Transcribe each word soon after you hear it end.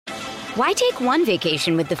Why take one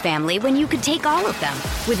vacation with the family when you could take all of them?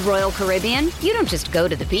 With Royal Caribbean, you don't just go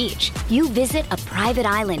to the beach. You visit a private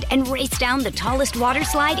island and race down the tallest water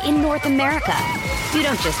slide in North America. You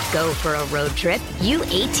don't just go for a road trip. You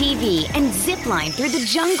ATV and zip line through the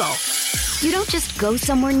jungle. You don't just go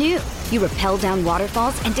somewhere new. You rappel down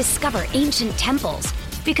waterfalls and discover ancient temples.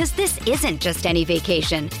 Because this isn't just any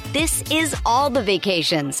vacation. This is all the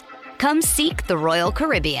vacations. Come seek the Royal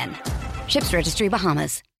Caribbean. Ships Registry,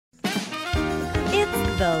 Bahamas.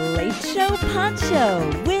 It's the Late Show Poncho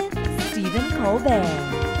with Stephen Colbert.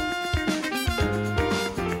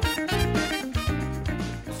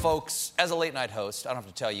 Folks, as a late-night host, I don't have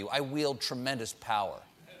to tell you, I wield tremendous power.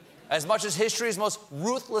 As much as history's most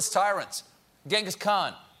ruthless tyrants, Genghis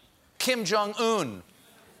Khan, Kim Jong-un,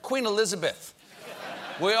 Queen Elizabeth,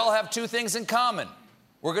 we all have two things in common.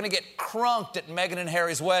 We're gonna get crunked at Meghan and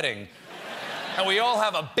Harry's wedding, and we all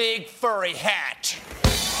have a big furry hat.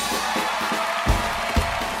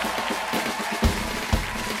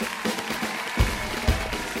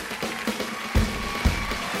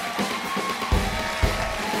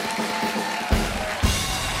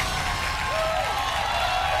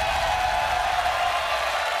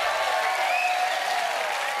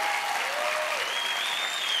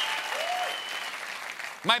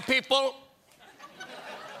 My people,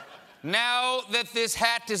 now that this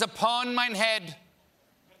hat is upon mine head,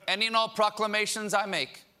 any and all proclamations I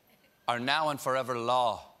make are now and forever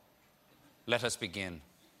law. Let us begin.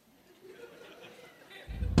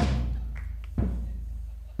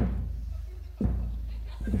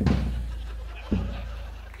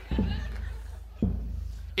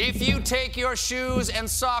 If you take your shoes and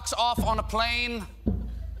socks off on a plane,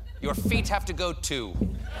 your feet have to go too.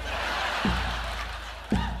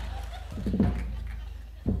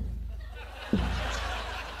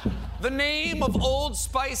 The name of Old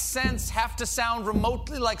Spice scents have to sound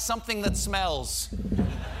remotely like something that smells.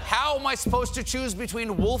 How am I supposed to choose between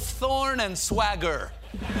Wolfthorn and Swagger?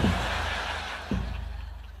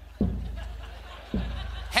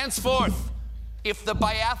 Henceforth, if the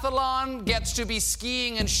biathlon gets to be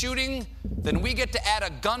skiing and shooting, then we get to add a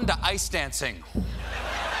gun to ice dancing.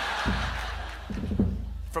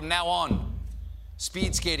 From now on,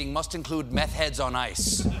 speed skating must include meth heads on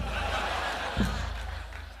ice.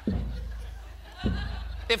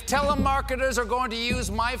 If telemarketers are going to use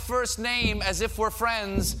my first name as if we're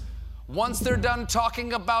friends, once they're done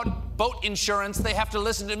talking about boat insurance, they have to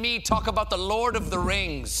listen to me talk about the Lord of the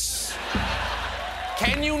Rings.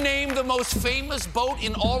 Can you name the most famous boat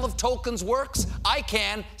in all of Tolkien's works? I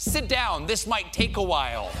can. Sit down. This might take a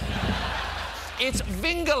while. It's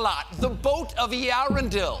Vingalot, the boat of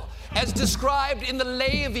Earendil. As described in the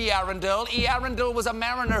Lay of Earendil, Earendil was a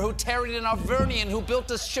mariner who tarried in Arvernian, who built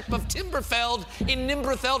a ship of Timberfeld in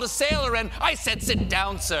Nimbretheld, a sailor, and I said, sit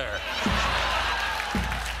down, sir.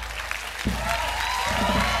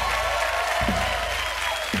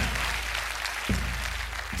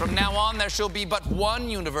 From now on, there shall be but one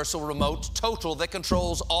universal remote, total, that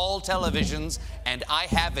controls all televisions, and I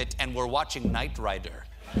have it, and we're watching Knight Rider.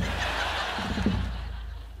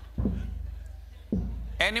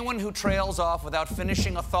 Anyone who trails off without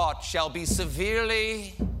finishing a thought shall be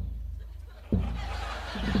severely...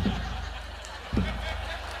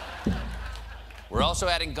 We're also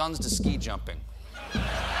adding guns to ski jumping.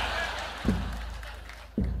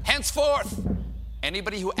 Henceforth,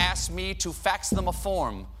 anybody who asks me to fax them a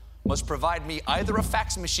form must provide me either a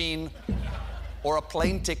fax machine or a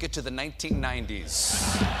plane ticket to the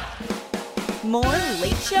 1990s. More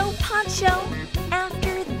Late Show Poncho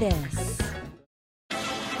after this.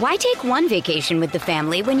 Why take one vacation with the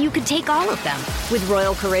family when you could take all of them? With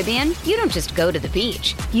Royal Caribbean, you don't just go to the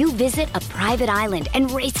beach. You visit a private island and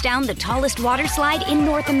race down the tallest water slide in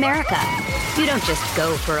North America. You don't just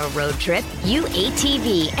go for a road trip. You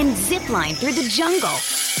ATV and zip line through the jungle.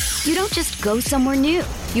 You don't just go somewhere new.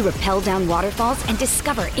 You rappel down waterfalls and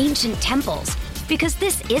discover ancient temples. Because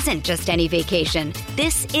this isn't just any vacation.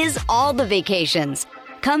 This is all the vacations.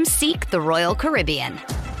 Come seek the Royal Caribbean.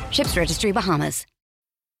 Ships Registry, Bahamas.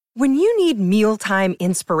 When you need mealtime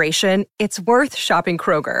inspiration, it's worth shopping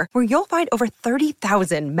Kroger, where you'll find over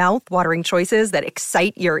 30,000 mouth-watering choices that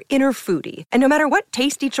excite your inner foodie. And no matter what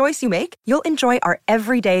tasty choice you make, you'll enjoy our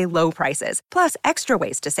everyday low prices, plus extra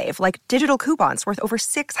ways to save, like digital coupons worth over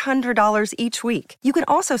 $600 each week. You can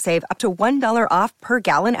also save up to $1 off per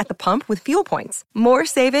gallon at the pump with fuel points. More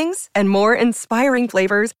savings and more inspiring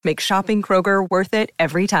flavors make shopping Kroger worth it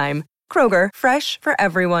every time. Kroger, fresh for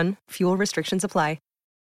everyone. Fuel restrictions apply.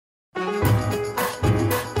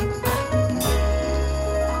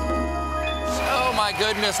 Oh, my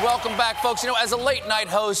goodness. Welcome back, folks. You know, as a late-night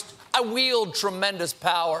host, I wield tremendous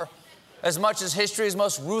power. as much as history's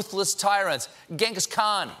most ruthless tyrants. Genghis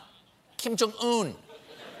Khan, Kim Jong-un,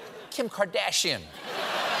 Kim Kardashian.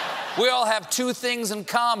 We all have two things in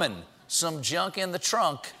common: some junk in the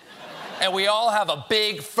trunk, and we all have a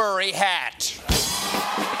big furry hat.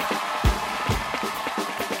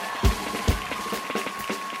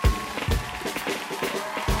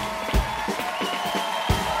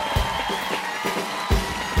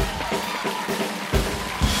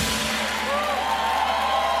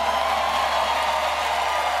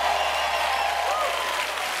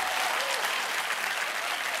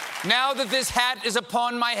 Now that this hat is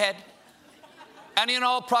upon my head, and in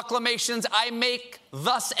all proclamations I make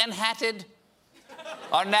thus enhatted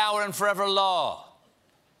are now and forever law.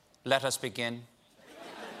 Let us begin.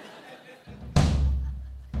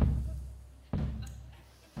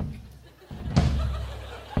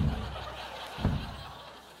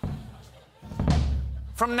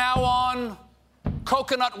 From now on,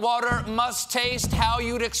 coconut water must taste how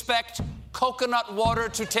you'd expect coconut water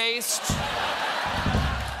to taste.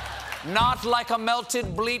 Not like a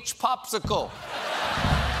melted bleach popsicle.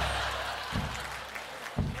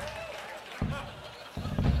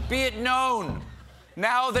 Be it known,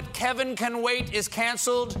 now that Kevin Can Wait is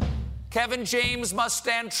canceled, Kevin James must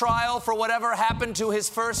stand trial for whatever happened to his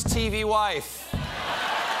first TV wife.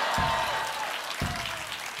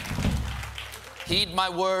 Heed my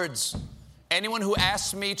words. Anyone who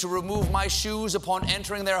asks me to remove my shoes upon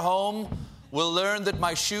entering their home will learn that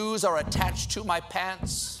my shoes are attached to my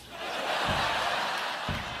pants.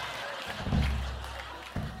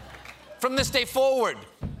 From this day forward,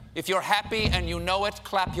 if you're happy and you know it,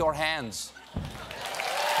 clap your hands.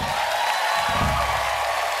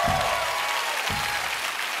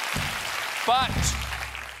 But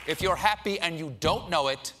if you're happy and you don't know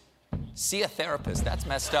it, see a therapist. That's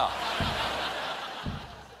messed up.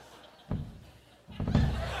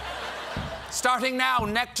 Starting now,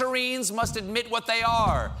 nectarines must admit what they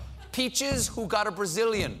are. Peaches who got a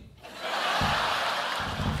Brazilian.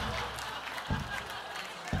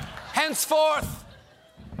 Henceforth,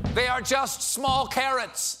 they are just small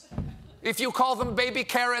carrots. If you call them baby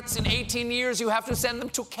carrots, in 18 years you have to send them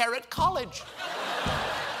to Carrot College.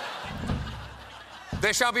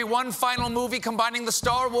 There shall be one final movie combining the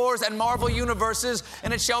Star Wars and Marvel universes,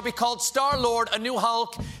 and it shall be called Star-Lord, A New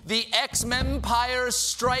Hulk, The X-Mempire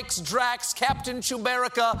Strikes Drax, Captain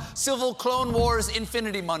Chewbacca, Civil Clone Wars,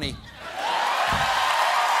 Infinity Money.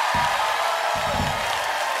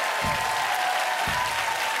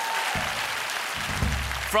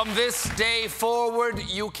 From this day forward,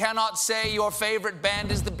 you cannot say your favorite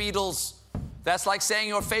band is the Beatles. That's like saying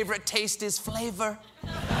your favorite taste is flavor.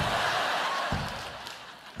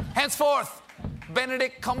 Henceforth,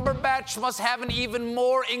 Benedict Cumberbatch must have an even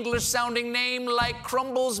more English-sounding name like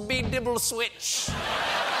Crumblesby Dibbleswitch.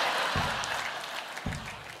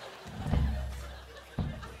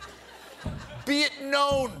 Be it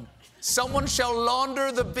known, someone shall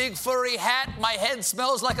launder the big furry hat. My head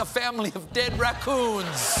smells like a family of dead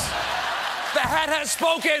raccoons. The hat has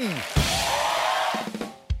spoken.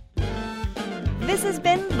 This has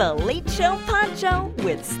been The Late Show Poncho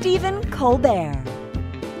with Stephen Colbert.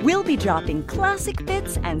 We'll be dropping classic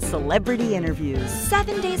bits and celebrity interviews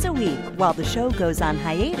 7 days a week while the show goes on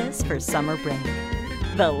hiatus for summer break.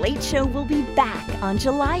 The Late Show will be back on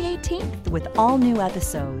July 18th with all new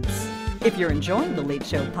episodes. If you're enjoying The Late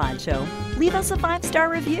Show Poncho, leave us a 5-star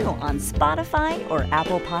review on Spotify or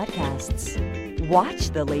Apple Podcasts. Watch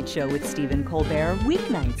The Late Show with Stephen Colbert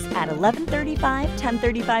weeknights at 11:35,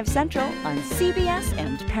 10:35 Central on CBS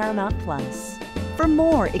and Paramount+. For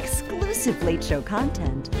more exclusive Late Show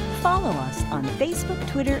content, follow us on Facebook,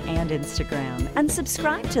 Twitter, and Instagram, and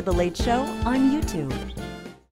subscribe to The Late Show on YouTube.